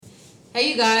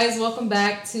Hey you guys, welcome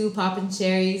back to Poppin'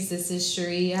 Cherries. This is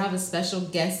Cherie. I have a special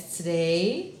guest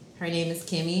today. Her name is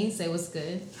Kimmy. Say what's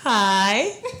good. Hi.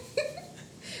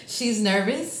 She's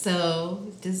nervous,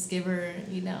 so just give her,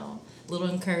 a little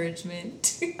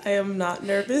encouragement. I am not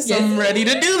nervous. Yes. I'm ready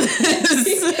to do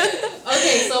this.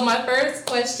 Okay, so my first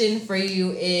question for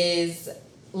you is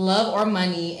love or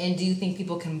money, and do you think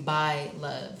people can buy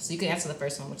love? So you can answer the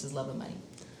first one, which is love and money.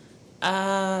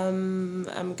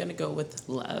 I'm gonna go with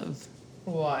love.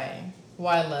 Why?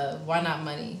 Why love? Why not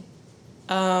money?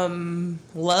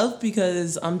 Love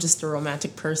because I'm just a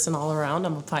romantic person all around.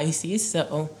 I'm a Pisces,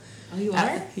 so. Oh, you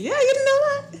are? Yeah, you didn't know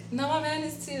that? No, my man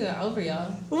is too. Over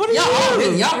y'all. What are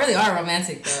Y'all really are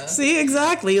romantic though. See,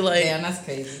 exactly. Like, damn, that's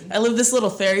crazy. I live this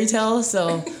little fairy tale,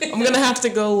 so I'm gonna have to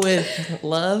go with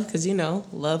love because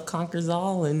love conquers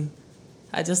all, and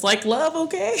I just like love.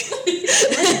 Okay.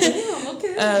 Damn,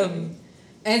 okay.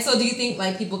 And so, do you think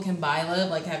like people can buy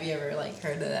love? Like, have you ever like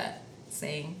heard of that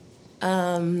saying?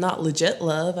 Not legit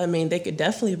love. I mean, they could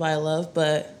definitely buy love,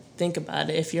 but think about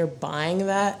it. If you're buying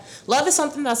that, love is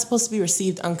something that's supposed to be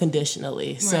received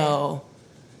unconditionally. Right. So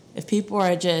if people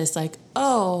are just like,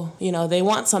 oh, they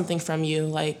want something from you,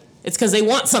 like it's because they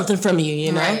want something from you,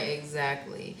 you know? Right,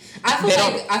 exactly. I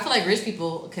feel like rich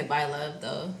people could buy love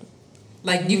though.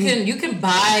 Like you can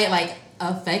buy like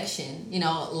affection,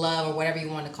 love or whatever you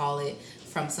want to call it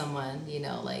from someone,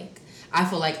 like I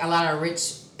feel like a lot of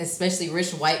rich, especially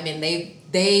rich white men,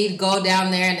 they go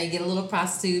down there and they get a little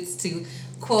prostitutes to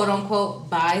quote unquote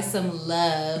buy some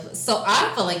love. So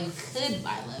I feel like you could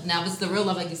buy love. Now if it's the real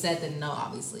love like you said, then no,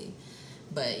 obviously.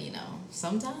 But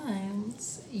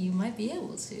sometimes you might be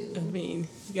able to. I mean,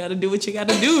 you gotta do what you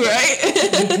gotta do,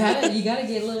 right? you gotta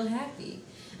get a little happy.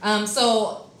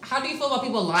 So how do you feel about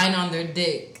people lying on their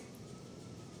dick?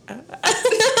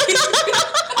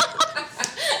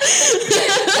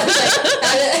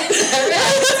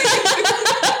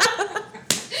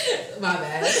 My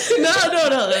bad. No.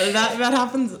 That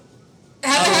happens a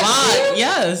lot.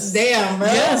 Yes. Damn, bro.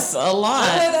 Yes, a lot.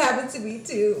 I know that happened to me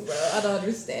too, bro. I don't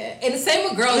understand. And the same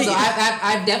with girls, though.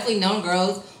 I've definitely known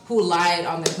girls who lied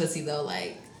on their pussy, though.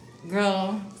 Like,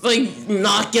 girl. Like,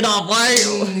 knock it off. Why?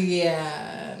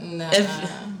 Yeah. Nah.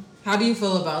 How do you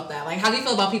feel about that? Like, how do you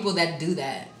feel about people that do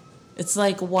that? It's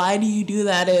like, why do you do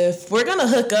that? If we're gonna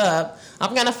hook up,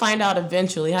 I'm gonna find out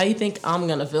eventually. How do you think I'm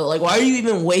gonna feel? Like, why are you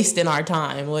even wasting our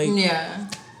time? Like, yeah.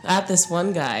 I had this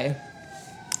one guy,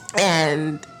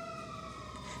 and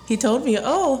he told me,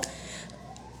 oh,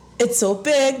 it's so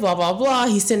big, blah, blah, blah.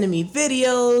 He's sending me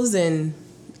videos and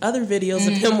other videos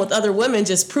of him with other women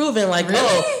just proving, like, really?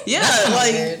 Oh, yeah.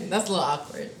 That's a little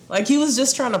awkward. Like, he was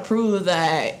just trying to prove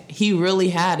that he really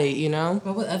had it,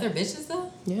 But with other bitches,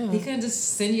 though? Yeah. He couldn't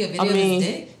just send you a video of his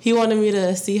dick? He wanted me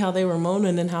to see how they were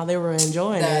moaning and how they were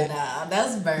enjoying it. Nah,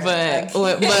 that's burnt.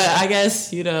 But I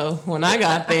guess, when I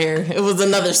got there, it was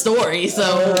another story,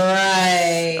 so.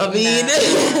 Right. I mean.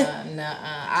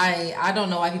 I don't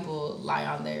know why people lie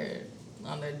on their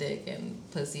dick and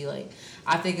pussy. Like,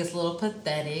 I think it's a little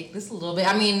pathetic. Just a little bit.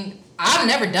 I mean, I've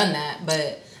never done that,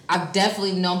 but I've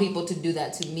definitely known people to do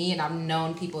that to me, and I've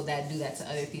known people that do that to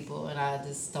other people, and I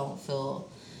just don't feel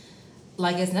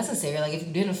like it's necessary. Like, if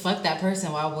you didn't fuck that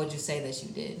person, why would you say that you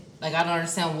did? Like, I don't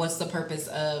understand what's the purpose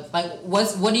of, like,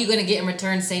 what are you gonna get in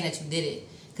return saying that you did it?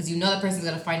 Because the person's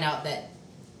gonna find out that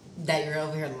you're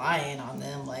over here lying on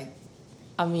them. Like,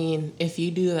 I mean, if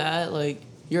you do that, like,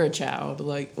 you're a child.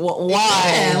 Like,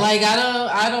 why? Yeah, like,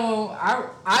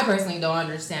 I personally don't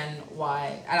understand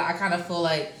why. I kind of feel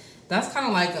like that's kind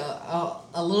of like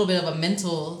a little bit of a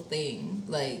mental thing.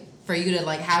 Like, for you to,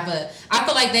 like, I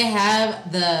feel like they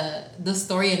have the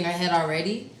story in their head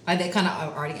already. Like, they kind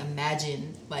of already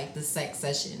imagine, like, the sex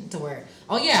session to where,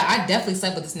 oh, yeah, I definitely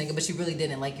slept with this nigga, but you really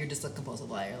didn't. Like, you're just a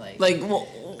compulsive liar. Like well,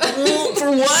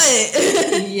 for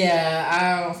what? Yeah,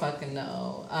 I don't fucking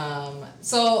know.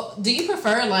 So, do you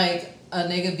prefer, like, a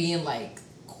nigga being, like,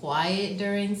 quiet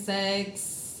during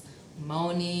sex,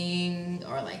 moaning,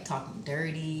 or, like, talking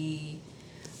dirty,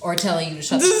 or telling you to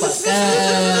shut the fuck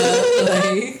up?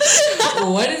 Like,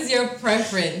 what is your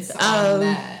preference on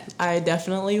that? I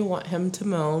definitely want him to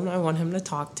moan. I want him to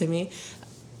talk to me.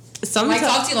 Sometimes,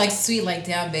 like, talk to you like sweet, like,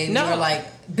 damn, baby. No. Or like,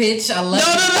 bitch, I love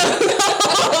you.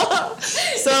 No.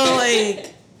 So,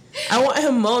 like, I want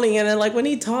him moaning, and then, like, when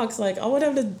he talks, like, I want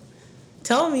him to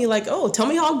tell me, like, oh, tell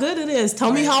me how good it is.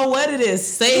 Tell me how wet it is.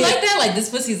 Say you like that? Like, this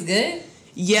pussy's good?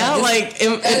 Yeah, if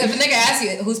a nigga asks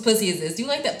you whose pussy is this, do you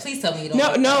like that? Please tell me you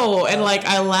don't. No, and, like,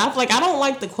 I laugh. Like, I don't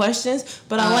like the questions,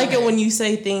 but I like it when you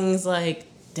say things like,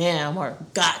 damn, or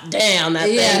goddamn, that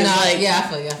thing. Yeah, no, like, I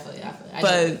feel you. I do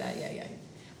like that. Yeah.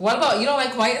 What about, you don't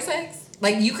like quiet sex?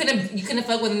 Like you couldn't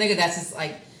fuck with a nigga that's just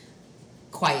like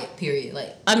quiet. Period.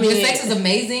 Like I mean, your sex is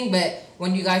amazing, but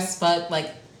when you guys fuck, like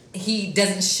he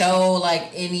doesn't show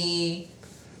like any.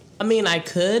 I mean, I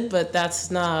could, but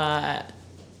that's not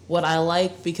what I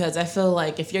like, because I feel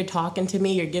like if you're talking to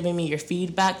me, you're giving me your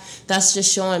feedback, that's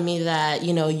just showing me that,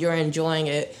 you know, you're enjoying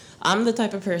it. I'm the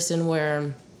type of person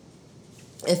where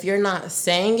if you're not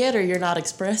saying it or you're not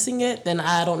expressing it, then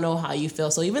I don't know how you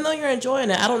feel. So even though you're enjoying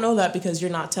it, I don't know that because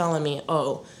you're not telling me,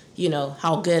 oh, you know,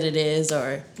 how good it is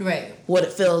or what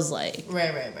it feels like.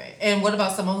 Right. And what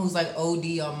about someone who's like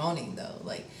OD on moaning though?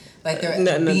 Like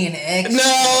they're being extra.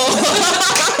 No.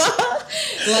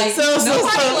 Like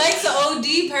nobody likes an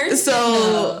OD person.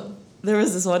 So there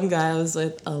was this one guy I was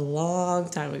with a long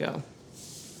time ago.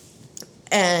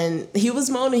 And he was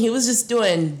moaning. He was just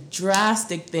doing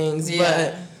drastic things.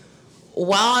 Yeah. But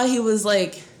while he was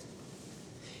like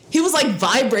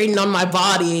vibrating on my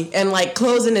body and like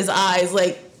closing his eyes,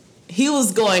 like he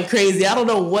was going crazy. I don't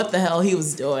know what the hell he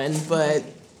was doing, but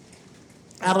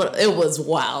it was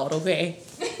wild, okay?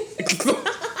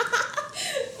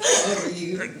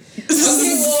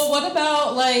 Okay, well, what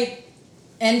about like,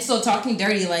 and so talking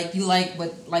dirty, like you like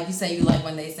what, like you say, you like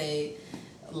when they say,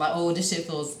 like, oh, this shit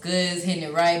feels good, it's hitting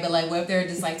it right, but like, what if they're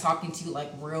just like talking to you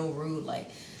like real rude, like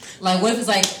what if it's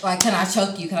like, can I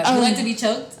choke you? Do you like to be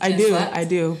choked? I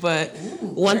do, but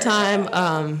one time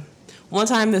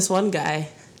this one guy,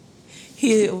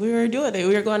 we were doing it,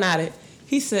 we were going at it.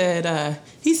 He said,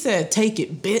 take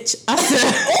it, bitch. I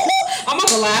said, I'm not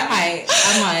gonna lie,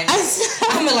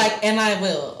 I'm like, and I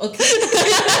will, okay?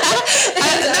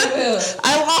 I will.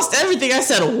 I lost everything. I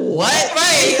said, what?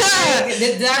 Right.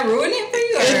 Did I ruin it for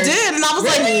you? It did, and I was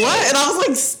like, what? And I was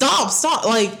like, stop.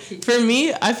 Like, for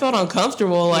me, I felt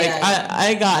uncomfortable. Like,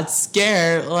 I got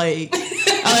scared. Like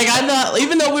I thought,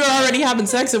 even though we were already having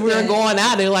sex and we were going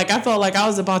at it, like, I felt like I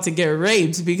was about to get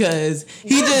raped because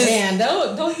he just... Man,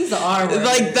 don't use the R word.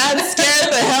 Like, that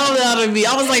scared the hell out of me.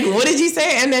 I was like, what did you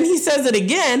say? And then he says it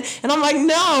again, and I'm like,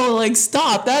 no, like,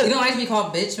 stop. That... You don't like to be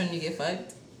called bitch when you get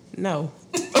fucked? No.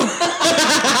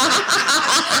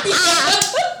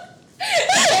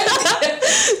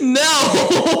 No.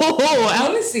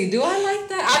 Let me see. Do I like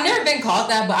that? I've never been called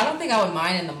that, but I don't think I would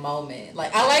mind in the moment.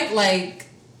 Like I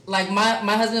like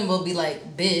my husband will be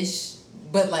like bish,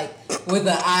 but like with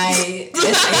the ISH,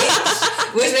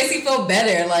 which makes me feel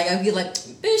better. Like I'd be like,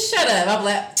 bitch, shut up. I'm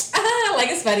like, like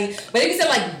it's funny. But if you said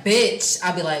like bitch,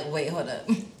 I'd be like, wait, hold up.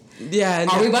 Yeah.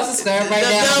 Are we about to stir up right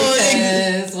now?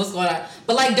 Because what's going on?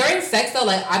 But like during sex though,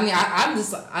 like I mean, I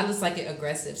just like it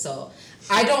aggressive. So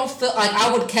I don't feel like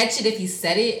I would catch it if he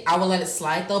said it. I would let it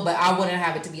slide though, but I wouldn't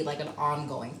have it to be like an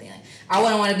ongoing thing. Like, I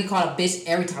wouldn't want to be called a bitch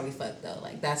every time we fuck though.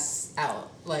 Like that's out.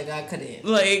 Like I couldn't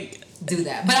like do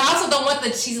that. But I also don't want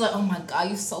that she's like, oh my god,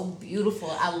 you're so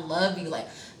beautiful. I love you. Like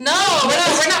no,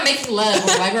 we're not making love.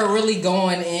 Like we're really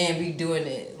going in, we doing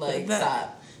it. Like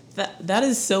stop. That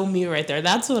is so me right there.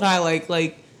 That's what I like.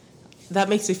 Like that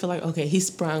makes me feel like, okay, he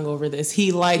sprung over this.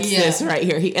 He likes this right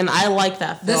here. And I like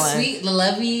that feeling. The sweet, the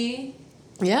lovey.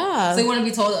 Yeah. So you want to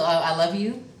be told, I love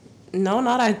you? No,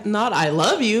 not I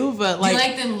love you, but like... You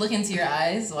like them look into your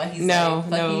eyes while he's like,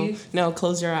 fuck you? No,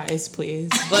 close your eyes, please.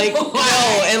 Like, no,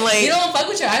 and like... You don't fuck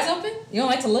with your eyes open? You don't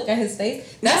like to look at his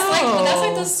face? That's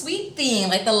like the sweet thing,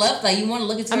 like the love, like you want to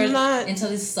look into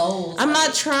his soul. I'm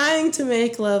not trying to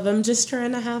make love, I'm just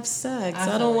trying to have sex.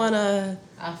 I don't want to...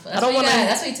 That's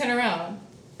why you turn around.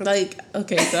 Like,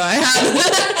 okay, so I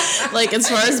had, like, as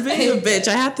far as being a bitch,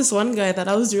 I had this one guy that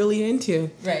I was really into.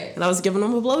 Right. And I was giving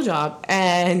him a blowjob.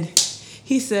 And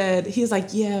he was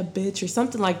like, yeah, bitch, or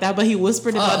something like that. But he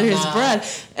whispered it under his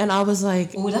breath. And I was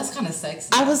like... Oh, that's kind of sexy.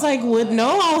 I was like, what?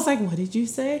 No. I was like, what did you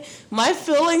say? My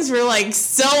feelings were, like,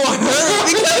 so hurt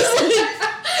because,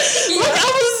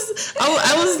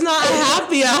 I was not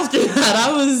happy after that.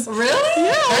 I was... Really?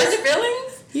 Yeah. Hurt your feelings?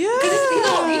 Yeah.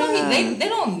 They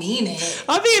don't mean it.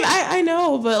 I mean, I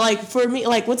know, but like for me,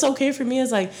 like what's okay for me is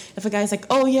like if a guy's like,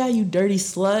 oh yeah, you dirty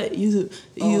slut, you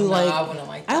like. I wouldn't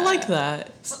like that. I like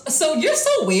that. So you're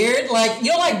so weird. Like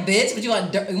you don't like bitch, but you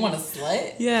want a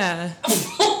slut. Yeah. like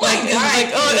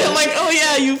oh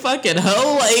yeah, you fucking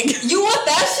hoe. Like you want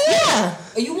that shit?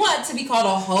 Yeah. You want to be called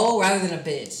a hoe rather than a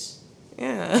bitch.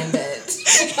 Yeah. In bed.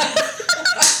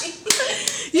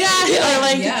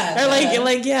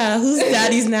 Yeah, who's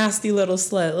daddy's nasty little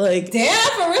slut? Like, damn,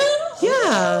 for real?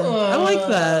 Yeah, I like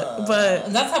that.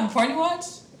 But that's the type of porn you watch?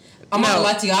 I'm not gonna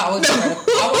lie to you. I won't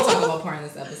talk about porn in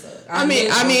this episode. I mean,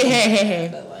 hey.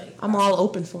 But like, I'm all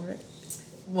open for it.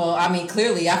 Well, I mean,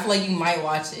 clearly, I feel like you might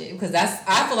watch it because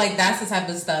I feel like that's the type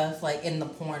of stuff like in the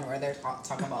porn where they're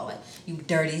talking about like you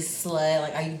dirty slut,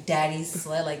 like are you daddy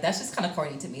slut? Like that's just kind of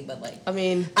corny to me. But like, I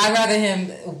mean, I'd rather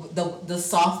him the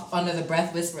soft under the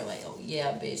breath whisper like, oh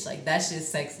yeah, bitch, like that's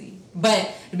just sexy.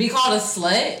 But to be called a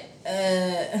slut,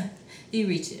 you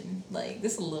reaching like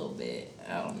this a little bit.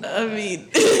 I don't know. I mean,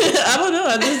 I don't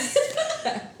know.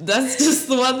 That's just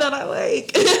the one that I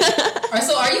like.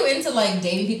 So are you into like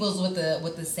dating people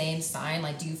with the same sign?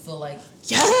 Like, do you feel like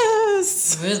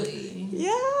yes, really? Yeah.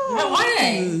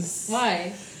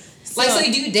 Why? Like, so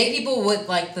do you date people with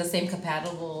like the same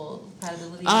compatibility? Or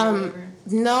whatever?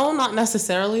 No, not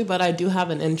necessarily, but I do have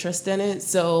an interest in it.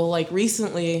 So like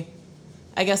recently,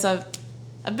 I guess I've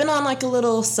been on like a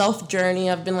little self journey.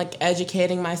 I've been like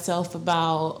educating myself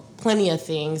about plenty of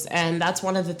things, and that's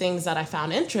one of the things that I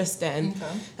found interest in.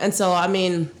 Okay. And so, I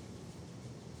mean,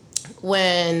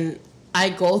 when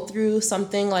I go through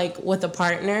something like with a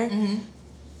partner, mm-hmm.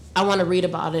 I want to read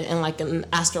about it in like an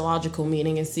astrological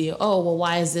meeting and see, oh, well,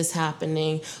 why is this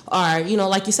happening? Or, you know,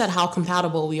 like you said, how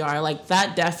compatible we are. Like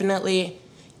that definitely,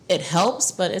 it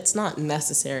helps, but it's not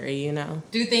necessary, you know?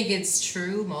 Do you think it's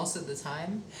true most of the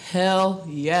time? Hell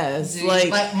yes. Like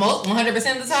most 100% of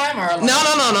the time? Or like, no.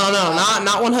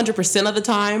 Not 100% of the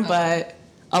time, but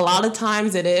a lot of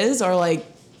times it is. Or like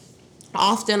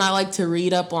often I like to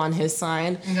read up on his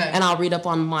sign, and I'll read up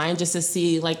on mine just to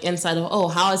see like inside of, oh,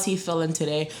 how is he feeling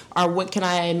today? Or what can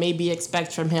I maybe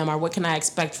expect from him? Or what can I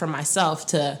expect from myself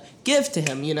to give to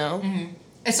him, you know? Mm-hmm.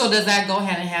 And so does that go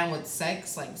hand in hand with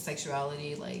sex, like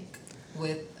sexuality, like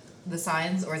with the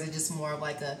signs, or is it just more of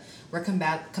like we're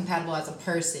compatible as a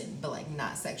person, but like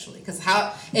not sexually? Because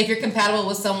if you're compatible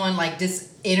with someone like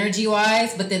just energy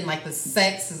wise, but then like the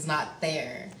sex is not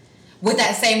there with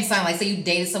that same sign, like say you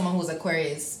dated someone who was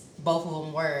Aquarius, both of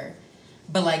them were,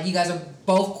 but like you guys are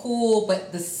both cool,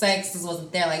 but the sex just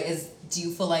wasn't there. Like, do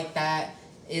you feel like that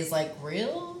is like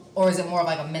real? Or is it more of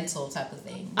like a mental type of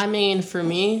thing? I mean, for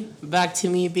me, back to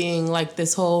me being like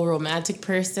this whole romantic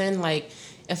person, like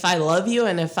if I love you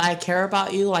and if I care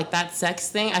about you, like that sex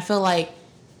thing, I feel like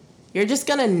you're just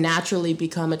going to naturally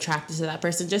become attracted to that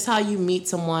person. Just how you meet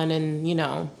someone and, you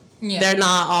know, they're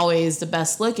not always the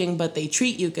best looking, but they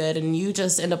treat you good and you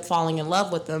just end up falling in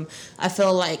love with them. I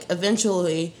feel like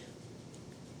eventually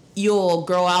you'll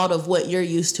grow out of what you're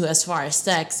used to as far as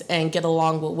sex and get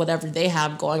along with whatever they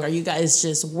have going, or you guys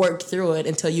just work through it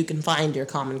until you can find your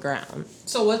common ground.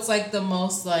 So what's like the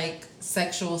most like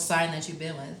sexual sign that you've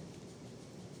been with?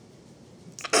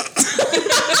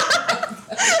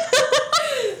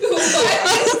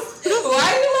 Why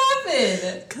are you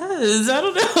laughing? Cause I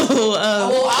don't know.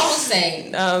 Well, I would say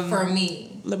for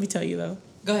me. Let me tell you though.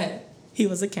 Go ahead. He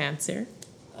was a Cancer.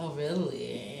 Oh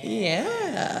really?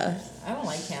 Yeah. I don't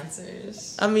like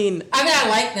Cancers. I mean, I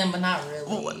like them, but not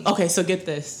really. Okay, so get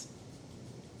this.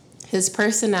 His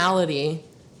personality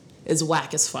is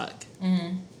whack as fuck.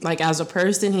 Mm-hmm. Like, as a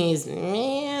person, he's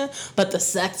meh, but the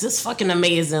sex is fucking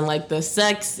amazing. Like, the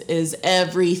sex is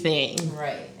everything.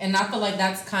 Right. And I feel like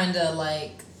that's kind of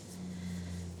like,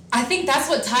 I think that's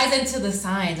what ties into the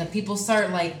signs. And people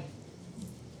start like,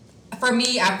 for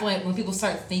me, I feel like when people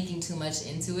start thinking too much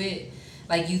into it,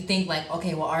 like you think like,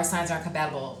 okay, well our signs aren't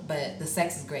compatible, but the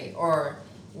sex is great, or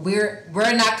we're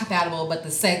not compatible, but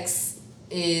the sex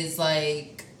is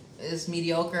like is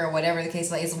mediocre or whatever the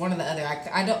case. Like it's one or the other.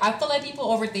 I feel like people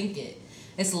overthink it.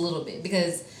 It's a little bit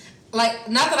because like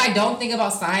not that I don't think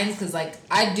about signs because like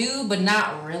I do, but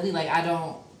not really. Like I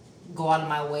don't go out of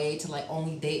my way to like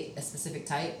only date a specific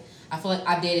type. I feel like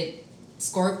I've dated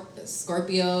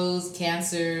Scorpios,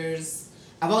 Cancers.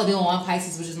 I've only been with one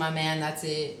Pisces, which is my man. That's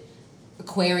it.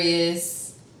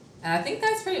 Aquarius, and I think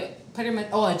that's pretty much.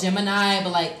 Oh, a Gemini,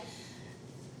 but like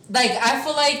I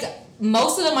feel like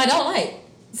most of them I don't like.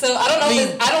 So I don't know.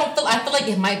 I feel like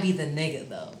it might be the nigga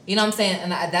though. You know what I'm saying?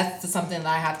 And that's something that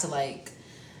I have to like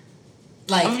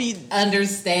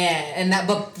understand. And that,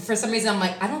 but for some reason I'm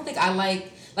like I don't think I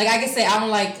like I can say I don't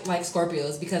like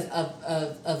Scorpios because of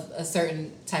a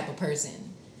certain type of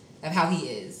person, of how he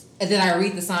is. And then I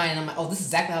read the sign and I'm like, oh, this is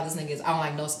exactly how this nigga is. I don't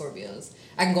like no Scorpios.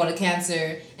 I can go to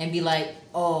Cancer and be like,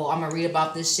 oh, I'm gonna read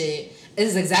about this shit. This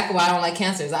is exactly why I don't like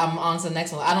Cancers. I'm on to the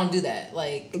next one. I don't do that.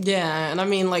 Like, yeah, and I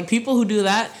mean, like, people who do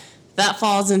that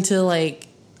falls into like,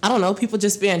 I don't know, people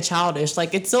just being childish.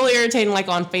 Like, it's so irritating. Like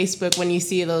on Facebook when you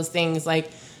see those things,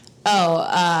 like,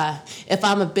 oh, if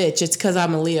I'm a bitch, it's because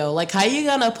I'm a Leo. Like, how you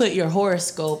gonna put your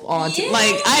horoscope on? Yeah,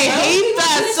 like, I hate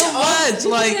that so much.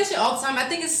 Like, that shit all the time. I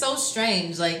think it's so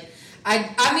strange. Like.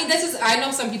 I mean, I know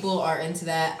some people are into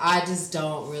that. I just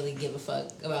don't really give a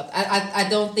fuck about that. I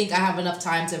don't think I have enough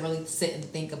time to really sit and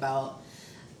think about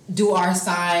do our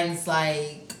signs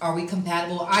like, are we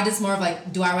compatible? I just more of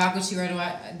like, do I rock with you or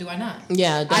do I not?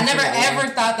 Yeah, definitely. I never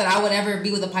ever thought that I would ever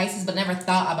be with a Pisces, but never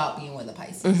thought about being with a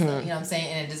Pisces. Mm-hmm. You know what I'm saying?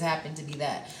 And it just happened to be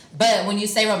that. But when you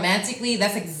say romantically,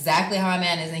 that's exactly how a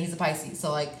man is, and he's a Pisces.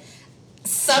 So like,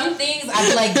 some things I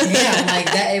be like, damn, like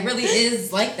that. It really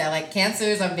is like that. Like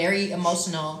Cancers are very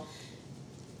emotional,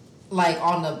 like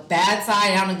on the bad side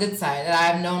and on the good side. And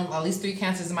I've known at least 3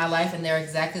 Cancers in my life, and they're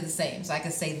exactly the same. So I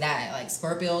can say that. Like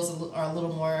Scorpios are a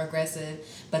little more aggressive,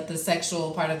 but the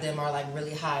sexual part of them are like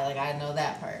really high. Like I know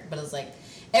that part. But it's like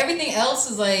everything else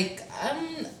is like,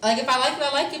 like if I like it,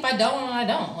 I like it. If I don't, I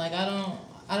don't. Like I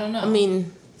don't know. I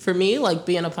mean, for me, like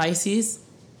being a Pisces,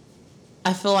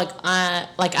 I feel like I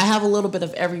have a little bit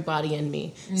of everybody in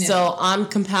me. Yeah. So I'm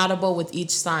compatible with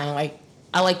each sign. Like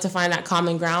I like to find that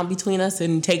common ground between us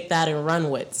and take that and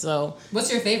run with. So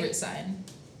what's your favorite sign?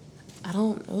 I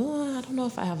don't know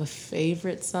if I have a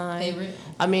favorite sign. Favorite?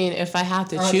 I mean, if I have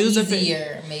to or choose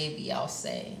easier, maybe I'll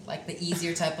say like the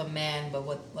easier type of man, but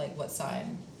what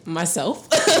sign? Myself.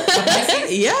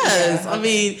 Pisces? Yes. Yeah, okay. I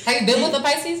mean, have you been with a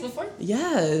Pisces before?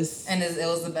 Yes. And it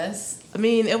was the best? I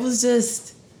mean, it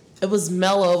was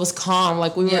mellow, it was calm,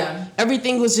 like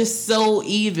everything was just so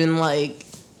even, like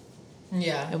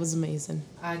it was amazing.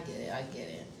 I get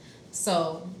it.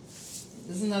 So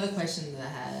this is another question that I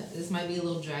have. This might be a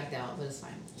little dragged out, but it's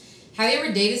fine. Have you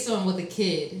ever dated someone with a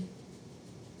kid?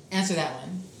 Answer that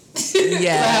one.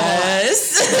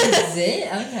 Yes. Is it?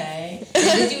 Okay.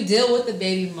 And did you deal with the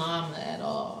baby mama at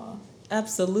all?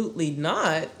 Absolutely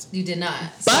not. You did not.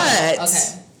 But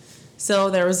okay. So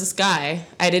there was this guy.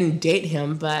 I didn't date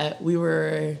him, but we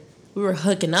were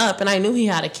hooking up, and I knew he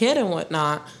had a kid and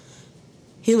whatnot.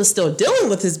 He was still dealing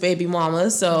with his baby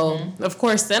mama, so of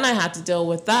course then I had to deal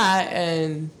with that,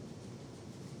 and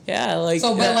yeah, like.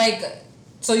 So, but like,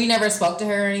 so you never spoke to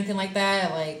her or anything like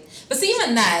that, like. But see,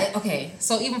 even that, okay.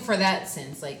 So even for that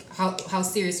sense, like, how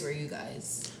serious were you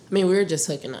guys? I mean, we were just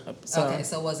hooking up. So. Okay,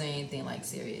 so it wasn't anything like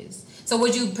serious. So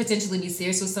would you potentially be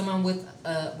serious with someone with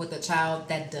a child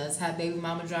that does have baby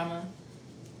mama drama?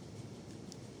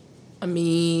 I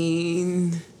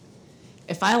mean,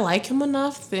 if I like him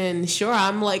enough, then sure,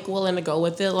 I'm like willing to go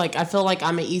with it. Like I feel like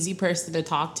I'm an easy person to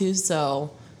talk to,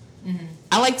 so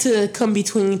I like to come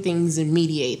between things and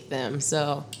mediate them.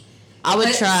 So I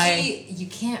would try. See, you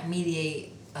can't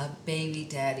mediate a baby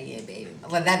daddy and baby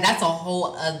like that. That's a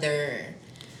whole other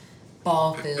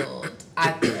ball field,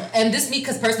 I feel. And this me,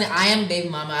 because personally, I am a baby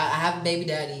mama. I have a baby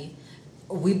daddy.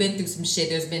 We've been through some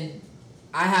shit.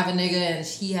 I have a nigga and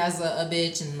he has a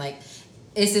bitch, and like,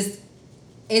 it's just,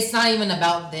 it's not even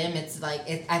about them. It's like,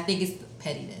 I think it's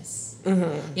pettiness. You know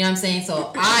what I'm saying?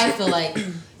 So I feel like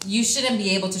you shouldn't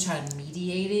be able to try to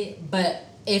mediate it. But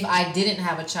if I didn't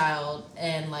have a child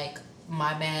and like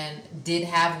my man did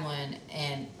have one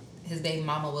and his baby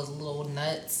mama was a little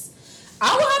nuts,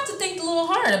 I will have to think a little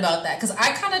hard about that, because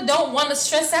I kind of don't want to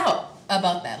stress out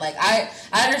about that. Like, I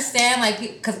understand, like,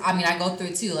 because, I mean, I go through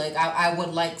it too. Like, I would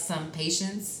like some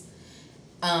patience.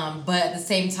 But at the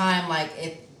same time, like,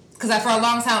 because for a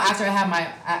long time after I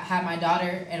had my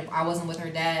daughter and I wasn't with her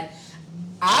dad,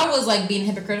 I was, like, being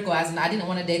hypocritical, as in I didn't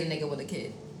want to date a nigga with a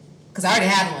kid. Because I already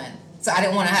had one. So I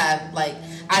didn't want to have, like,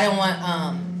 I didn't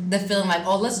want the feeling like,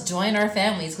 oh, let's join our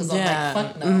families. Because I'm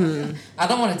like, fuck no. I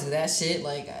don't want to do that shit.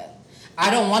 Like, I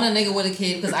don't want a nigga with a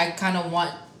kid, because I kind of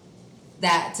want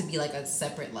that to be like a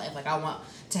separate life. Like I want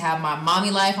to have my mommy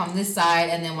life on this side,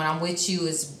 and then when I'm with you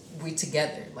is we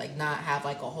together. Like not have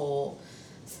like a whole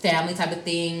family type of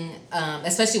thing.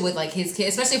 Especially with like his kid,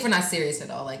 especially if we're not serious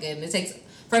at all. Like, and it takes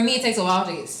a while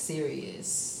to get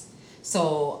serious.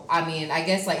 So I mean, I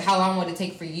guess like how long would it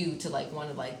take for you to like want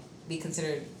to like be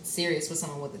considered serious with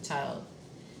someone with a child?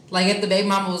 Like, if the baby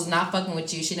mama was not fucking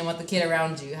with you, she didn't want the kid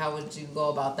around you, how would you go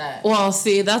about that? Well,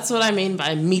 see, that's what I mean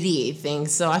by mediate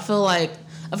things. So I feel like,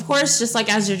 of course, just like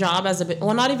as your job,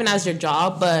 not even as your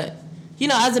job, but, you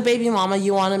know, as a baby mama,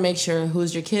 you want to make sure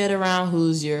who's your kid around,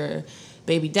 who's your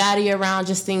baby daddy around,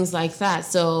 just things like that.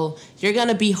 So you're going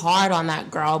to be hard on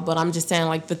that girl, but I'm just saying,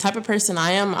 like, the type of person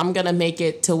I am, I'm going to make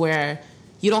it to where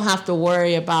you don't have to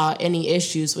worry about any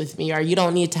issues with me, or you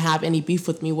don't need to have any beef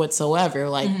with me whatsoever.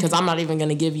 Like, because I'm not even going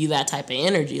to give you that type of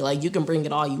energy. Like, you can bring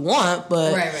it all you want,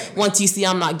 but once you see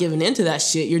I'm not giving into that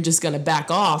shit, you're just going to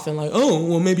back off and like, oh,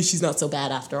 well, maybe she's not so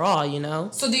bad after all, you know?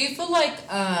 So do you feel like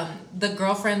the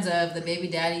girlfriends of the baby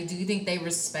daddy, do you think they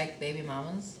respect baby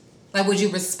mamas? Like, would you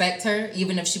respect her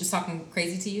even if she was talking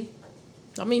crazy to you?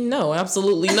 I mean, no,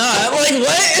 absolutely not. Like,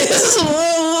 what?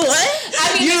 What? I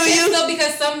I mean,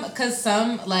 it's though because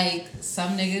some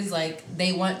niggas like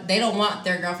they don't want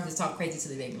their girlfriend to talk crazy to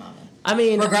the baby mama. I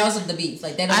mean, regardless of the beef,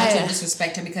 like they don't want to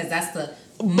disrespect her because that's the.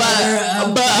 But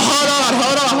hold on.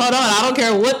 I don't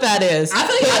care what that is. I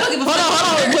don't give a fuck.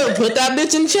 Hold on. Put that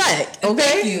bitch in check, okay?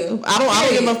 Thank you. I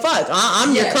don't give a fuck.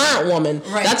 I'm your current woman.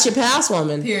 Right. That's your past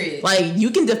woman. Period. Like,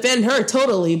 you can defend her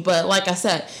totally, but like I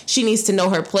said, she needs to know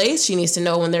her place. She needs to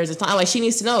know when there's a time. Like, she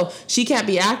needs to know she can't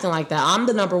be acting like that. I'm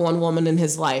the number one woman in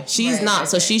his life. She's not,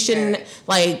 so she shouldn't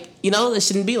it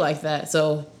shouldn't be like that.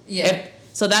 So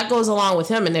so that goes along with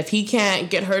him, and if he can't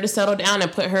get her to settle down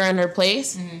and put her in her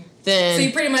place. Mm-hmm. Then, so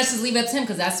you pretty much just leave it up to him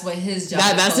because that's what his job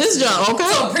is. That's his job, okay.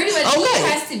 So pretty much he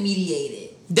has to mediate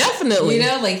it. Definitely. You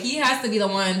know, like he has to be the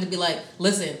one to be like,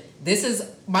 listen, this is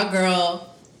my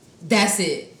girl, that's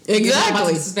it. Exactly. You're not about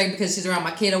to disrespect because she's around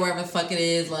my kid or wherever the fuck it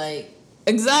is, like.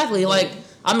 Exactly. Like,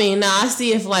 I mean, now I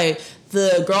see if like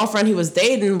the girlfriend he was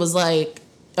dating was like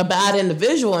a bad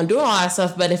individual and doing all that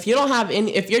stuff, but if you don't have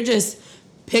if you're just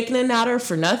picking at her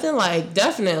for nothing, like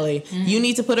definitely you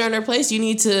need to put her in her place. You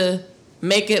need to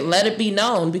let it be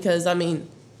known because I mean.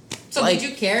 So did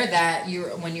you care that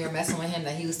when you were messing with him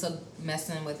that he was still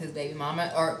messing with his baby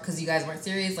mama, or because you guys weren't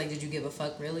serious? Like, did you give a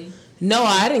fuck really? No,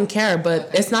 I didn't care,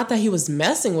 but it's not that he was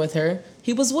messing with her.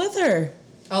 He was with her.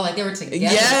 Oh, like they were together.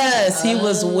 Yes, he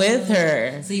was with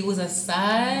her. So he was a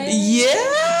side. Yeah.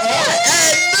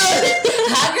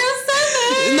 Hot girl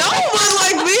summer. No, but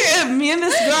like me and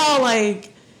this girl like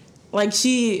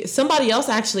somebody else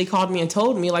actually called me and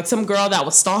told me, like some girl that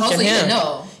was stalking him. You didn't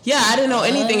know? Yeah, I didn't know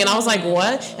anything, and I was like,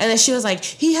 what? And then she was like,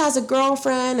 he has a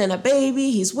girlfriend and a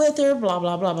baby, he's with her, blah,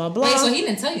 blah, blah, blah, blah. Wait, so he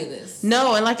didn't tell you this?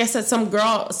 No, and like I said,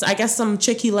 some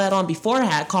chick he let on before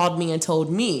had called me and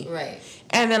told me. Right.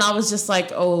 And then I was just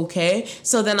like, oh, okay.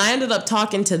 So then I ended up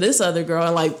talking to this other girl,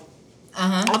 and like,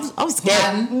 I was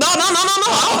scared. No.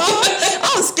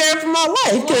 I was scared for my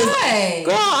life. Why?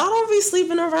 Girl, I don't be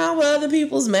sleeping around with other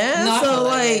people's man. No, so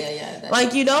I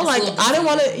didn't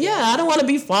want to. Yeah, I don't want to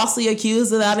be falsely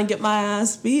accused of that and get my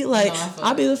ass beat. Like,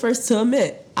 I'll be the first to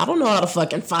admit I don't know how to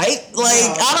fucking fight.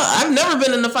 Like, I've never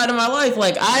been in a fight in my life.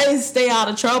 Like, I stay out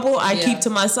of trouble. I keep to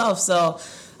myself. So.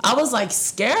 I was like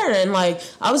scared and like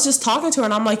I was just talking to her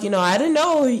and I'm like, I didn't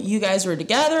know you guys were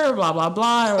together, blah blah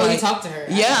blah. And, you talked to her?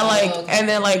 Yeah, and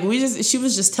then like she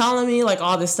was just telling me like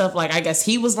all this stuff. Like I guess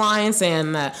he was lying,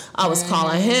 saying that I was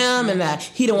calling him and that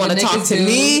he didn't want to talk to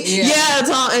me.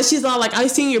 Yeah, and she's all like, I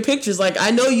seen your pictures. Like I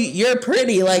know you're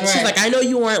pretty. Like she's like, I know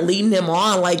you weren't leading him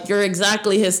on. Like you're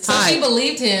exactly his type. So she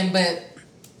believed him, but.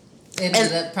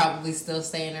 Ended up probably still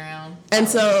staying around. And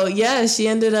so, she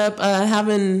ended up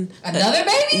having... Another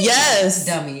baby? Yes.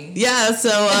 Dummy. Yeah, so,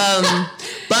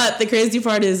 but the crazy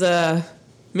part is,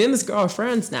 me and this girl are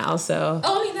friends now, so...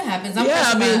 Oh, I mean, that happens.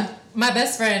 My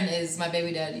best friend is my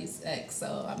baby daddy's ex,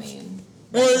 so, I mean...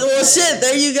 Well, shit,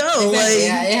 there you go. Exactly. Like,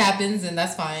 yeah, it happens, and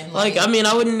that's fine. Like, I mean,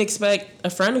 I wouldn't expect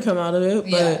a friend to come out of it,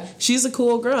 but she's a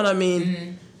cool girl, and I mean...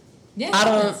 Mm-hmm. Yeah,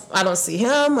 I don't see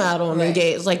him. I don't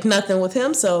engage like nothing with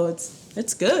him, so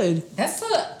it's good.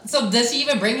 So does she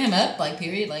even bring him up like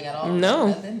period like at all? No.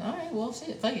 Nothing? All right, well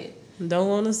shit, fuck it. Don't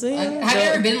want to see him. Have you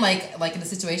ever been like in a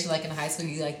situation like in high school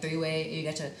you like three-way, you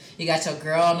got your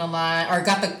girl on the line or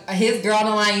got his girl on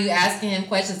the line, you asking him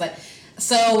questions like,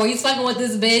 so were you fucking with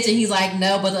this bitch? And he's like,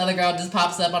 no, but the other girl just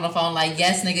pops up on the phone like,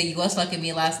 yes, nigga, you was fucking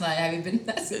me last night. Have you been in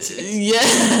that situation?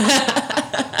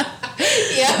 Yeah.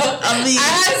 Yo, I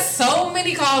had so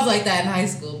many calls like that in high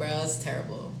school, bro. It's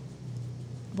terrible.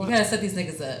 You gotta set these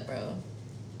niggas up, bro.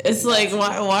 It's like,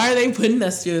 why are they putting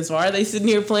us through this? Why are they sitting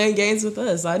here playing games with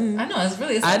us? I know,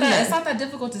 it's not that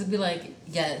difficult to be like,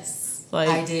 yes, like,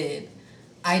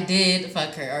 I did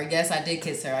fuck her, or yes, I did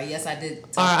kiss her, or yes, I did.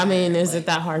 Is it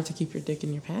that hard to keep your dick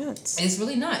in your pants? It's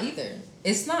really not either.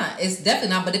 It's not. It's definitely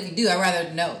not. But if you do, I'd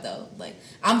rather know though. Like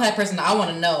I'm that person that I want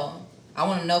to know. I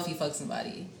want to know if you fuck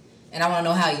somebody. And I want to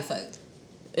know how you fucked.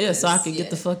 Yeah, so I could get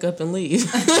the fuck up and leave.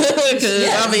 I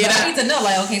need to know,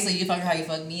 like, okay, so you fuck her how you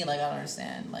fuck me? Like, I don't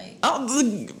understand. Like, I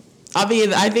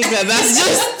think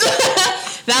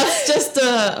that's just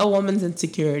a woman's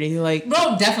insecurity. Like,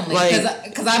 bro, definitely,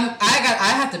 because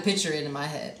I have to picture it in my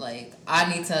head. Like,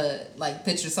 I need to like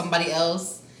picture somebody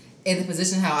else in the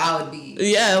position how I would be.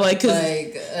 Yeah,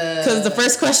 because the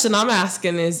first question I'm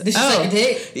asking is, did she suck your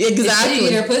dick? Exactly. Did she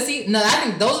eat her pussy? No, I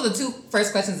think those are the two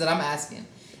first questions that I'm asking.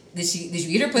 Did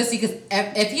you eat her pussy? Because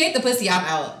if he ate the pussy, I'm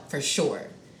out for sure.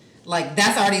 Like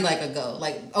that's already like a go.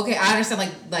 Like okay, I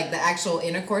understand like the actual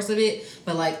intercourse of it,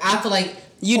 but like I feel like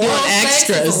you doing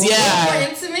extras, more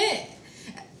intimate.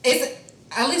 It's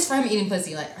at least for him eating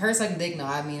pussy, like her sucking dick. No,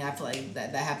 I mean I feel like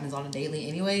that happens on a daily,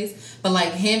 anyways. But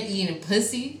like him eating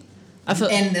pussy.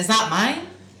 and it's not mine.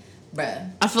 Bruh.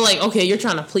 I feel like, okay, you're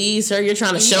trying to please her, you're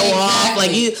trying to show off.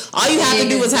 Like, all you have to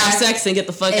do is have sex and get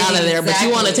the fuck out of there. But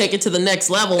you want to take it to the next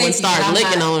level and start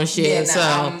licking on shit. Yeah, so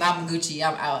I'm Gucci.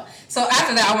 I'm out. So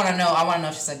after that, I want to know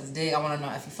if she sucked his dick. I want to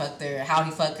know if he fucked her, how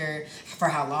he fucked her, for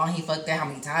how long he fucked her, how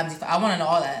many times he fucked her. I want to know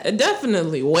all that.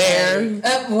 Definitely. Where?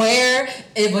 Where?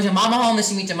 Was your mama home? Did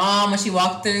she meet your mom when she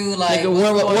walked through? Like,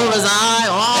 where was I?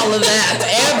 All of that.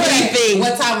 Everything.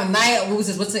 What time of night? We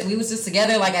was just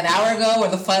together like an hour ago, or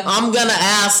the fuck? I'm gonna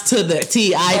ask to the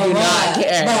T. I do not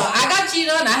care. Bro, I got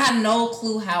cheated on. I had no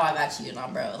clue how I got cheated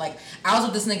on, bro. Like, I was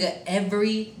with this nigga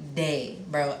every day,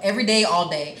 bro. Every day, all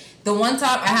day. The one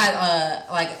time I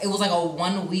had it was like a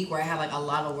 1 week where I had like a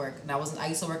lot of work, and I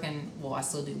used to work in, well, I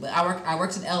still do, but I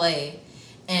worked in LA,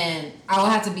 and I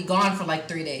would have to be gone for like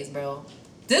 3 days, bro.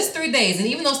 Just 3 days, and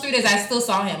even those 3 days I still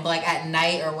saw him, but like at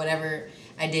night or whatever,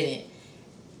 I didn't.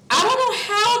 I don't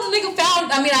know how the nigga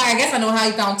found. I mean, I guess I know how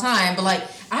he found time, but like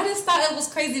I just thought it was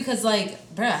crazy because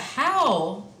like, bruh,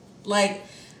 how? Like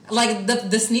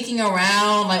the sneaking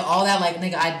around, like all that, like,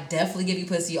 nigga, I definitely give you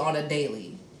pussy on a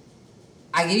daily.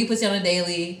 I give you pussy on a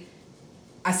daily.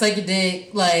 I suck your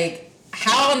dick. Like,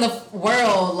 how in the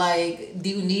world, like, do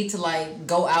you need to, like,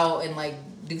 go out and, like,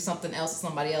 do something else with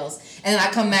somebody else? And then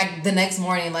I come back the next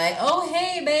morning, like, oh,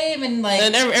 hey, babe, and, like...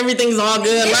 And everything's all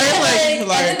good. Yeah,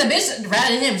 like, and then the bitch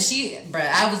ratted him.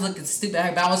 I was looking stupid at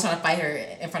her, but I was trying to fight her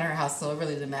in front of her house, so it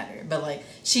really didn't matter. But, like,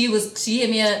 she hit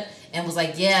me up and was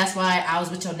like, yeah, that's why I was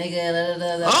with your nigga.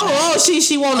 Blah, blah, blah.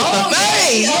 She wanted the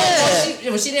face.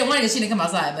 Yeah. She didn't want it because she didn't come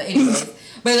outside. But anyways,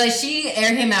 but like she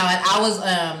aired him out, and I was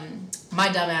my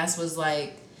dumbass was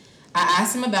like, I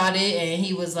asked him about it, and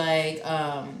he was like,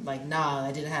 nah,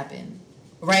 that didn't happen.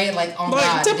 Right, like on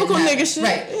God, typical nigga shit.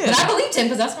 Right, yeah. But I believed him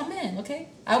because that's my man. Okay,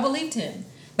 I believed him.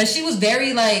 But she was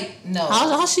very like, no.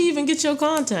 How she even get your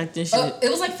contact and shit? It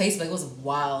was like Facebook. It was a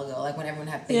while ago, like when everyone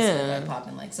had Facebook like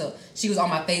popping. Like, so she was on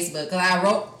my Facebook because I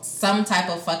wrote some type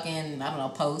of fucking, I don't know,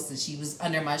 post, and she was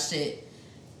under my shit,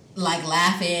 like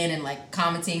laughing and like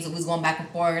commenting. So we was going back and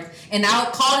forth. And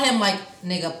I called him like,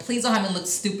 nigga, please don't have me look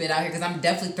stupid out here because I'm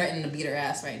definitely threatening to beat her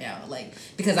ass right now. Like,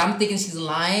 because I'm thinking she's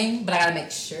lying, but I gotta make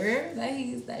sure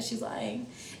that she's lying.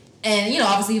 And, you know,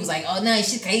 obviously he was like, oh, no,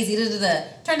 she's crazy. Da, da, da.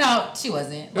 Turned out she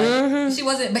wasn't. Like, she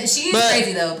wasn't. But she is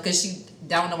crazy, though, because she,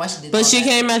 I don't know why she did that. But she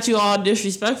came at you all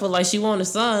disrespectful. Like, she wanted a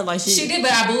son. Like she did,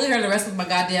 but I bullied her the rest of my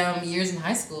goddamn years in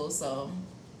high school, so.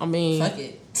 I mean. Fuck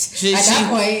it. At that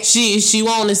point. She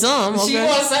wanted some. Okay. She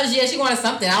wanted something. Yeah, she wanted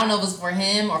something. I don't know if it was for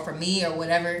him or for me or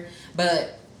whatever.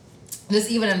 But just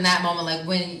even in that moment, like,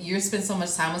 when you spend so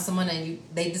much time with someone and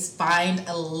they just find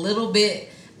a little bit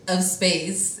of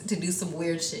space to do some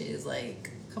weird shit, is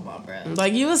like, come on, bro.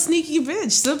 Like, you a sneaky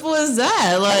bitch. Simple as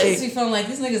that. Like, I just be feeling like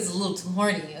this nigga's a little too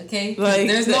horny. Okay, like,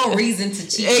 there's no reason to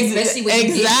cheat, especially when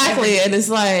you get and it's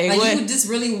like you just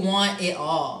really want it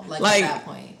all. Like at that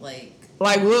point, like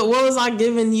what was I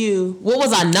giving you? What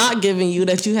was I not giving you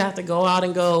that you have to go out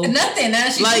and go? Nothing.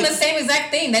 She's doing the same exact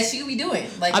thing that she would be doing.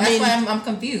 Like, that's why I'm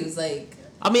confused. Like,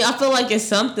 I mean, I feel like it's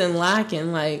something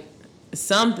lacking. Like,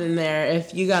 something there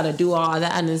if you got to do all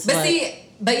that, and it's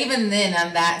but even then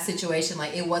in that situation,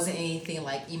 like, it wasn't anything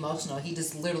like emotional. He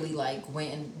just literally like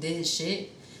went and did his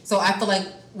shit. So I feel like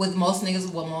with most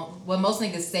niggas, what most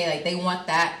niggas say, like, they want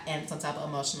that and some type of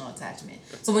emotional attachment.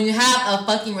 So when you have a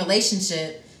fucking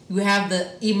relationship, you have the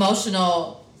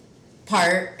emotional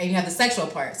part and you have the sexual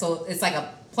part. So it's like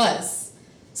a plus.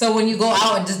 So when you go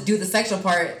out and just do the sexual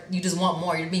part, you just want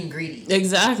more. You're being greedy.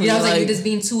 Exactly. You know what I'm saying? You're just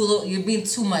being you're being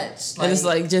too much. Like, and it's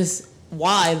like, just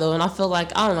why though? And I feel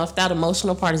like, I don't know, if that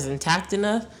emotional part is intact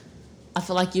enough, I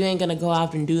feel like you ain't gonna go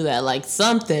out and do that. Like,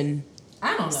 something.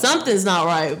 I don't know. Something's not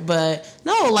right. But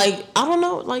no, like, I don't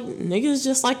know. Like, niggas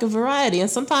just like a variety. And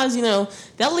sometimes, you know,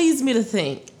 that leads me to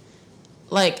think,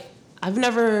 like, I've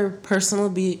never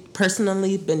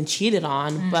personally been cheated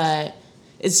on, but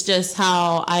it's just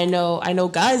how I know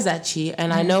guys that cheat,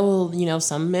 and I know, you know,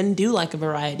 some men do like a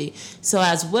variety. So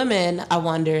as women, I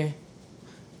wonder,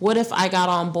 what if I got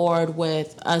on board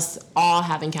with us all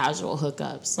having casual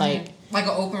hookups? Like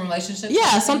an open relationship?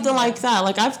 Yeah, something like that.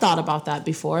 Like, I've thought about that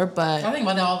before, but I think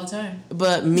about that all the time.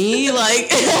 But me, like,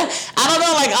 I don't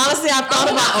know, like, honestly, I've thought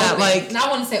about that. Like, no,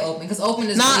 I wouldn't say open, because open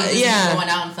is not, really yeah. going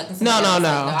out and fucking No. Like,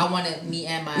 I want it, me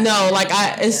and my... No, like,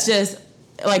 it's just,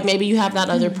 like, maybe you have that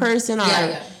other person,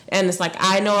 or... And it's like,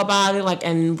 I know about it, like,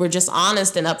 and we're just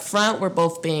honest and upfront. We're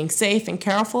both being safe and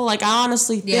careful. Like, I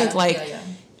honestly think,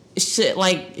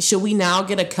 should we now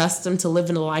get accustomed to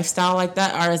living a lifestyle like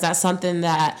that, or is that something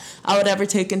that I would ever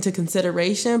take into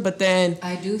consideration? But then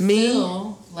I do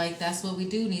feel like that's what we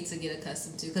do need to get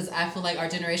accustomed to, because I feel like our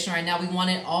generation right now, we want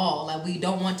it all. Like, we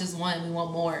don't want just one, we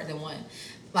want more than one.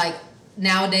 Like,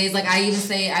 nowadays, like I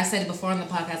said it before on the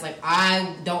podcast, like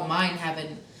I don't mind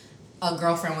having a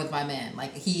girlfriend with my man.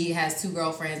 Like, he has 2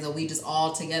 girlfriends and we just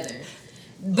all together.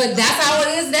 But that's how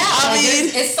it is now.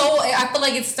 It's so, I feel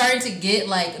like it's starting to get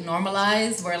like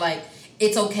normalized, where like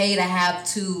it's okay to have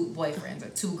 2 boyfriends or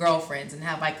 2 girlfriends and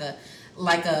have like a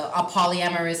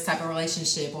polyamorous type of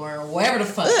relationship or whatever the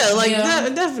fuck. Yeah, like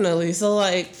definitely. So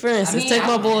like, for instance, take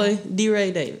my boy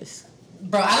D-Ray Davis.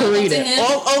 Bro, I look up to him.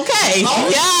 Oh, okay.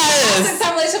 Yes. That's the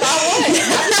type of relationship I want. I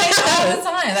say that all the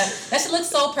time. That shit looks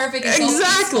so perfect. And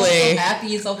exactly. So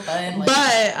happy and so fun. Like,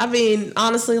 but I mean,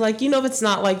 honestly, like, it's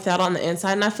not like that on the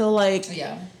inside, and I feel like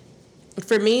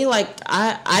for me, like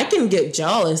I can get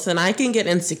jealous and I can get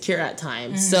insecure at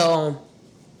times. So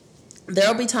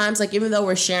there'll be times, like, even though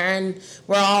we're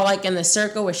all like in this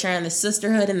circle, we're sharing this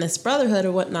sisterhood and this brotherhood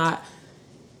or whatnot.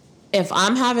 If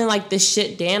I'm having like this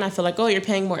shit Dan, I feel like, oh, you're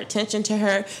paying more attention to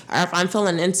her. Or if I'm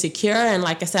feeling insecure and,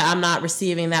 like I said, I'm not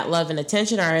receiving that love and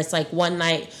attention, or it's like one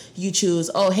night you choose,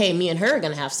 oh, hey, me and her are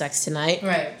going to have sex tonight.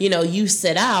 Right. You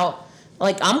sit out.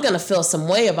 Like, I'm going to feel some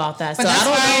way about that. But so I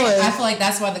don't know. I feel like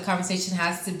that's why the conversation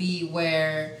has to be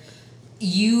where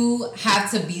you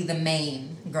have to be the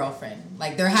main girlfriend.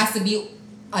 Like, there has to be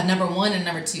a number 1 and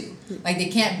number 2. Like,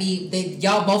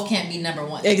 y'all both can't be number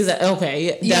 1. Exactly. Okay.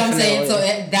 Yeah, you know what I'm saying? So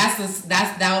that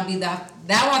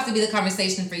would have to be the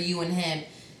conversation for you and him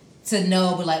to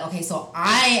know. But like, okay, so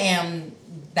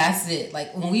that's it.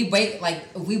 Like, when we break, like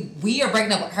we are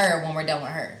breaking up with her when we're done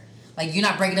with her. Like, you're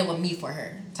not breaking up with me for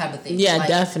her, type of thing. Yeah, like,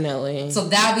 definitely. So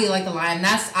that would be like the line.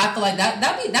 I feel like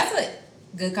that's a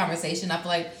good conversation. I feel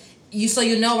like. So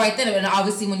know right then, and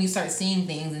obviously when you start seeing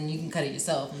things, and you can cut it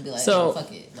yourself and be like, oh,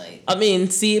 fuck it. Like, I mean,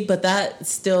 but that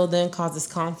still then causes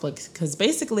conflict, because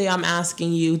basically I'm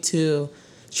asking you to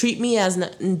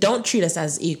don't treat us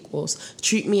as equals.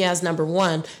 Treat me as number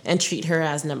 1 and treat her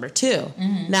as number 2.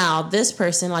 Mm-hmm. Now, this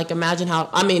person, like, imagine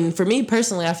for me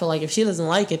personally, I feel like if she doesn't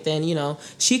like it, then,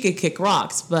 she could kick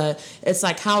rocks. But it's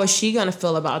like, how is she going to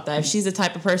feel about that? If she's the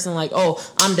type of person like, oh,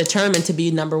 I'm determined to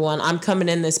be number 1. I'm coming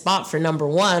in this spot for number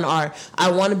 1, or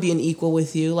I want to be an equal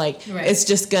with you. Like, right. It's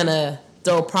just going to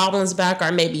throw problems back,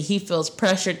 or maybe he feels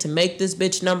pressured to make this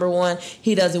bitch number 1.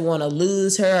 He doesn't want to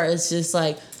lose her. It's just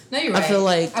like, no, you're right. I feel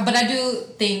like... But I do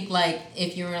think, like,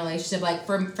 if you're in a relationship, like,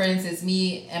 for instance,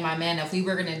 me and my man, if we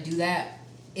were going to do that,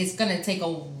 it's going to take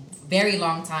a very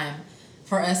long time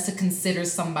for us to consider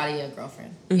somebody a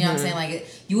girlfriend. You know what I'm saying? Like,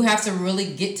 you have to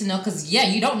really get to know, because,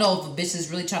 you don't know if a bitch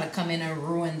is really trying to come in and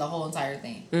ruin the whole entire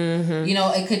thing. Mm-hmm.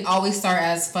 It could always start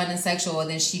as fun and sexual, and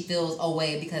then she feels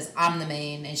away because I'm the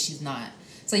main and she's not.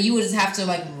 So you would just have to,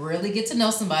 like, really get to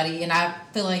know somebody, and I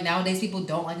feel like nowadays people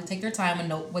don't like to take their time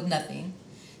with nothing.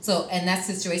 So, in that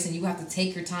situation, you have to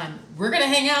take your time. We're going to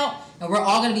hang out, and we're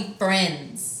all going to be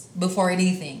friends before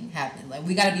anything happens. Like,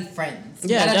 we got to be friends.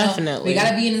 Definitely. We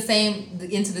got to be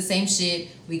into the same shit.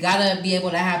 We got to be able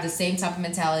to have the same type of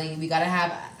mentality. We got to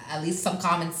have at least some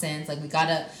common sense. Like, we got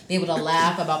to be able to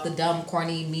laugh about the dumb,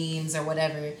 corny memes or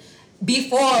whatever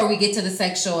before we get to the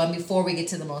sexual and before we get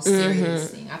to the most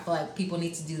serious thing. I feel like people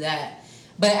need to do that.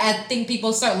 But I think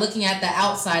people start looking at the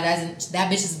outside as in,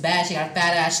 that bitch is bad. She got a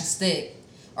fat ass. She's thick.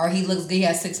 Or he looks good, he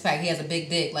has 6-pack, he has a big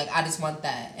dick. Like, I just want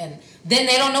that. And then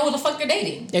they don't know who the fuck they're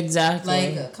dating.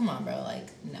 Exactly. Like, come on, bro. Like,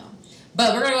 no.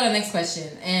 But we're going to go to the next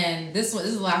question. And this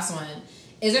is the last one.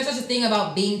 Is there such a thing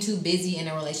about being too busy in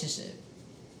a relationship?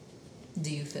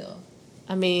 Do you feel?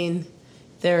 I mean,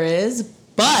 there is.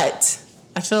 But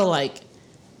I feel like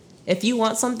if you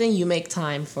want something, you make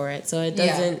time for it. So it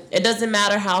doesn't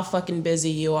matter how fucking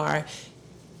busy you are.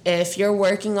 If you're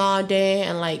working all day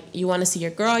and, like, you want to see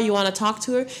your girl, you want to talk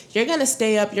to her, you're going to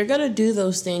stay up. You're going to do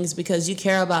those things because you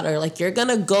care about her. Like, you're going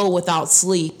to go without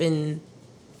sleep and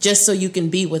just so you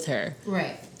can be with her.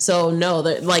 Right. So, no,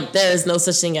 there is no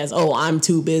such thing as, oh, I'm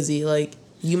too busy. Like,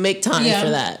 you make time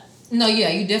for that. No,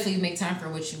 you definitely make time for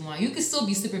what you want. You can still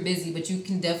be super busy, but you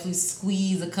can definitely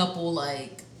squeeze a couple,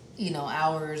 like,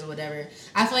 hours or whatever.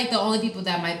 I feel like the only people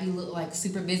that might be, like,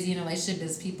 super busy in a relationship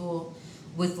is people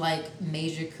with, like,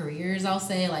 major careers, I'll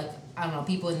say. Like, I don't know,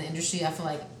 people in the industry, I feel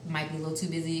like might be a little too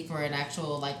busy for an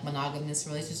actual, like, monogamous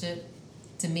relationship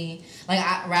to me. Like,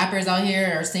 rappers out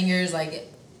here or singers, like,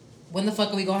 when the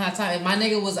fuck are we gonna have time? If my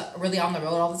nigga was really on the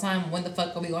road all the time, when the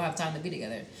fuck are we gonna have time to be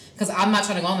together? Because I'm not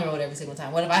trying to go on the road every single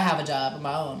time. What if I have a job of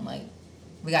my own? Like,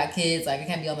 we got kids, like, I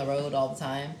can't be on the road all the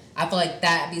time. I feel like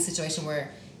that'd be a situation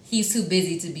where he's too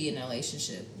busy to be in a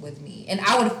relationship with me. And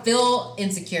I would feel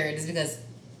insecure just because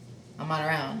I'm not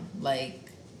around. Like,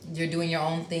 you're doing your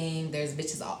own thing. There's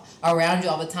bitches around you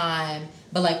all the time.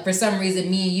 But, like, for some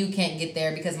reason, me and you can't get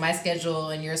there because my schedule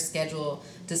and your schedule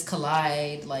just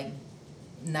collide, like,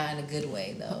 not in a good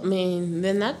way, though. I mean,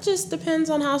 then that just depends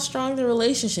on how strong the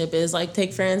relationship is. Like,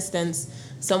 take, for instance,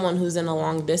 someone who's in a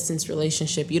long-distance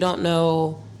relationship. You don't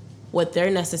know what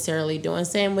they're necessarily doing.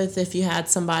 Same with if you had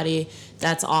somebody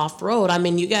that's off-road. I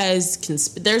mean, you guys can...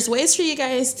 there's ways for you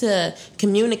guys to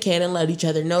communicate and let each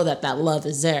other know that love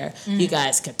is there. Mm-hmm. You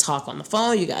guys could talk on the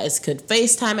phone. You guys could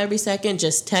FaceTime every second,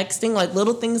 just texting. Like,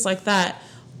 little things like that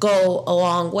go a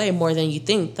long way more than you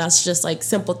think. That's just like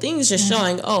simple things just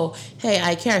showing, oh, hey,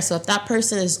 I care. So if that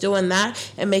person is doing that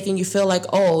and making you feel like,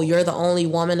 oh, you're the only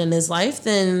woman in his life,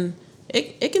 then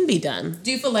it can be done.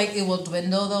 Do you feel like it will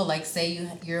dwindle though? Like, say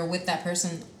you're with that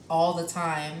person all the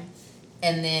time,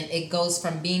 and then it goes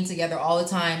from being together all the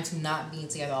time to not being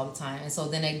together all the time, and so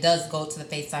then it does go to the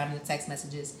FaceTime and the text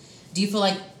messages. Do you feel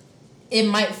like it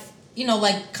might,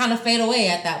 like, kind of fade away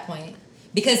at that point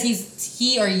because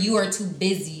he or you are too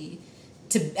busy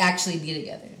to actually be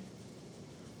together?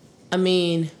 I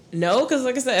mean, no, because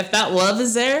like I said, if that love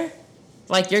is there,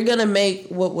 like, you're going to make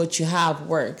what you have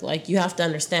work. Like, you have to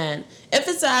understand. If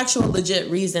it's an actual legit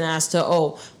reason as to,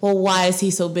 oh, well, why is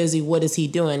he so busy? What is he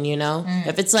doing,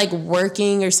 If it's, like,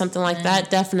 working or something like that,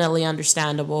 definitely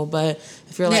understandable. But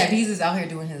if you're like... yeah, if he's just out here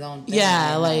doing his own thing.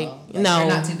 Yeah, no. You're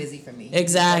not too busy for me.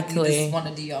 Exactly. Like, you just want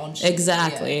to do your own shit.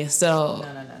 Exactly. Yeah. So,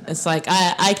 it's like,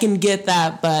 I can get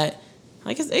that, but...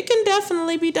 like, it can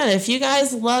definitely be done. If you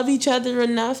guys love each other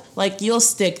enough, like, you'll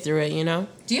stick through it,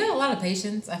 Do you have a lot of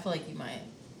patience? I feel like you might.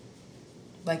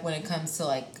 Like, when it comes to,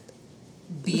 like,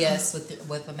 BS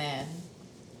with a man.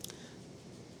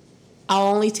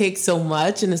 I'll only take so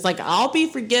much, and it's like, I'll be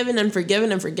forgiven and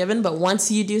forgiven and forgiven, but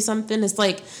once you do something, it's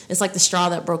like the straw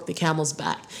that broke the camel's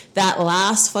back. That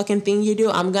last fucking thing you do,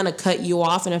 I'm gonna cut you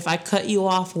off, and if I cut you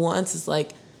off once, it's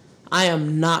like, I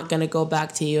am not gonna go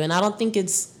back to you. And I don't think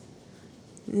it's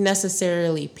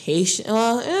necessarily patient.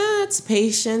 Well, it's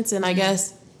patience, and I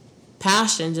guess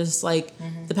passion. Just like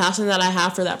the passion that I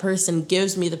have for that person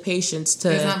gives me the patience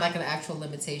to. It's not like an actual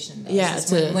limitation, though. Yeah, it's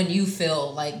just when you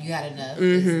feel like you had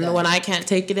enough. When I can't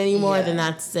take it anymore, then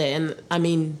that's it. And I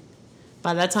mean,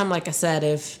 by that time, like I said,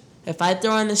 if I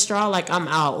throw in the straw, like, I'm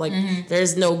out. Like,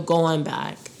 there's no going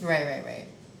back. Right.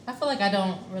 I feel like I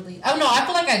don't really. I don't know. I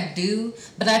feel like I do,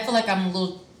 but I feel like I'm a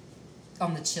little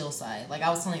on the chill side. Like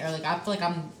I was telling you earlier, I feel like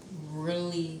I'm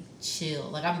really chill.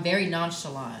 Like, I'm very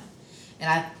nonchalant. And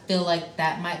I feel like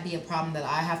that might be a problem that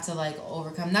I have to, like,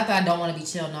 overcome. Not that I don't want to be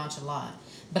chill, nonchalant,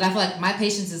 but I feel like my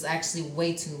patience is actually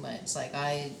way too much. Like,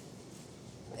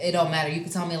 it don't matter. You can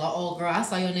tell me, like, oh, girl, I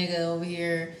saw your nigga over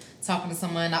here talking to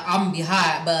someone. I'm gonna be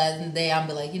hot, but the day I'm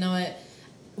be like, you know what?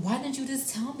 Why didn't you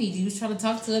just tell me? You was trying to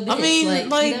talk to a bitch. I mean,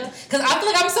 like, because I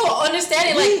feel like I'm so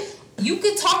understanding. Like, you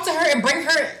could talk to her and bring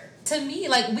her to me.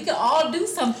 Like, we could all do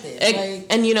something.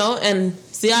 And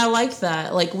see, I like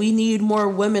that. Like, we need more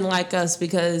women like us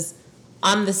because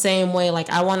I'm the same way. Like,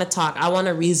 I want to talk. I want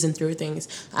to reason through things.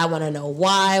 I want to know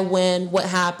why, when, what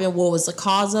happened, what was the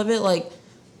cause of it. Like,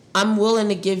 I'm willing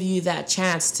to give you that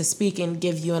chance to speak and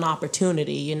give you an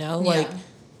opportunity, Like,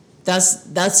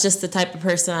 that's just the type of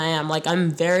person I am. Like, I'm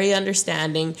very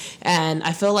understanding. And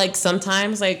I feel like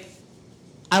sometimes, like,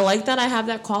 I like that I have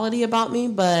that quality about me,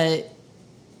 but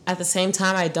at the same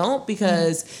time, I don't,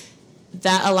 because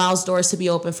that allows doors to be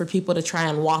open for people to try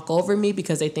and walk over me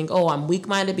because they think, oh, I'm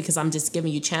weak-minded because I'm just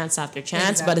giving you chance after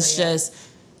chance. Exactly, but it's just,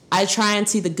 I try and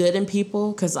see the good in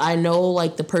people because I know,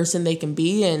 like, the person they can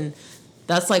be, and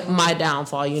that's, like, my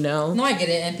downfall, No, I get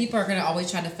it, and people are going to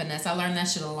always try to finesse. I learned that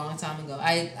shit a long time ago.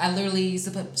 I literally used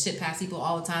to put shit past people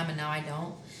all the time, and now I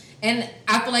don't. And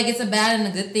I feel like it's a bad and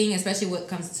a good thing, especially when it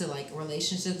comes to, like,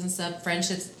 relationships and stuff.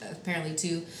 Friendships, apparently,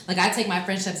 too. Like, I take my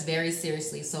friendships very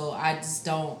seriously, so I just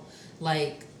don't,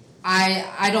 like,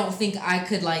 I don't think I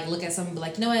could, like, look at someone and be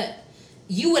like, you know what?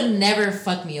 You would never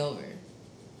fuck me over.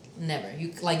 Never. You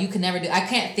could never do. I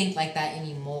can't think like that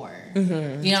anymore.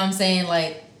 Mm-hmm. You know what I'm saying?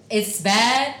 Like, it's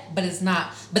bad, but it's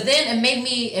not. But then it made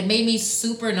me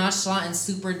super nonchalant and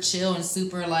super chill and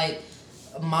super, like,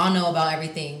 mono about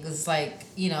everything. It's like,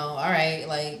 all right,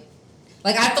 like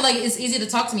I feel like it's easy to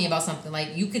talk to me about something.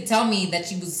 Like, you could tell me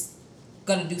that you was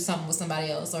gonna do something with somebody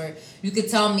else, or you could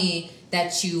tell me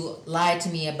that you lied to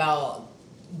me about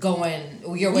going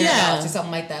your whereabouts or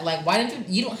something like that. Like, why didn't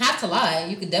you don't have to lie.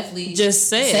 You could definitely just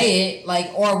say it.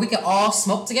 Like, or we could all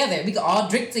smoke together, we could all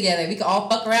drink together, we could all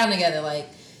fuck around together. Like,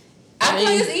 I feel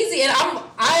like it's easy, and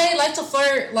I like to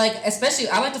flirt, like, especially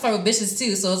I like to flirt with bitches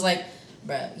too, so it's like,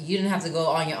 bruh, you didn't have to go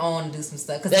on your own and do some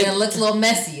stuff because then it looks a little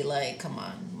messy. Like, come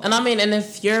on. And I mean, and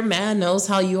if your man knows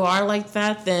how you are like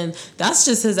that, then that's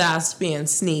just his ass being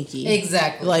sneaky.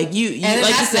 Exactly. Like and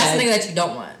like that's the thing that you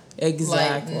don't want.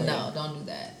 Exactly. Like, no, don't do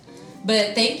that.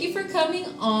 But thank you for coming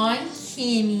on,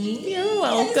 Kimmy. You're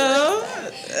welcome.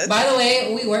 By the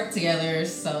way, we work together,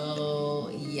 so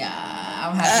yeah,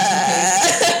 I'm happy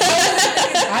she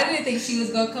came. I didn't think she was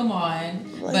gonna come on,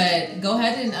 but go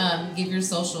ahead and give your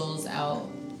socials out.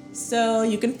 So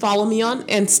you can follow me on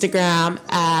Instagram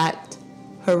at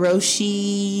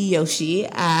Hiroshi Yoshi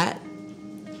on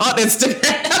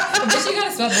Instagram. But you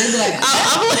gotta spell it. Like,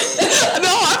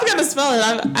 I'm gonna spell it.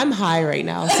 I'm high right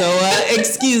now, so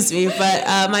excuse me. But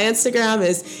my Instagram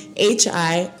is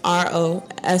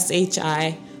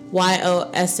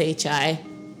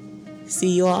HIROSHIYOSHI. See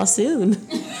you all soon.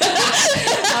 Okay.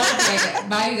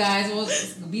 Bye, you guys. We'll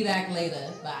be back later.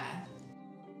 Bye.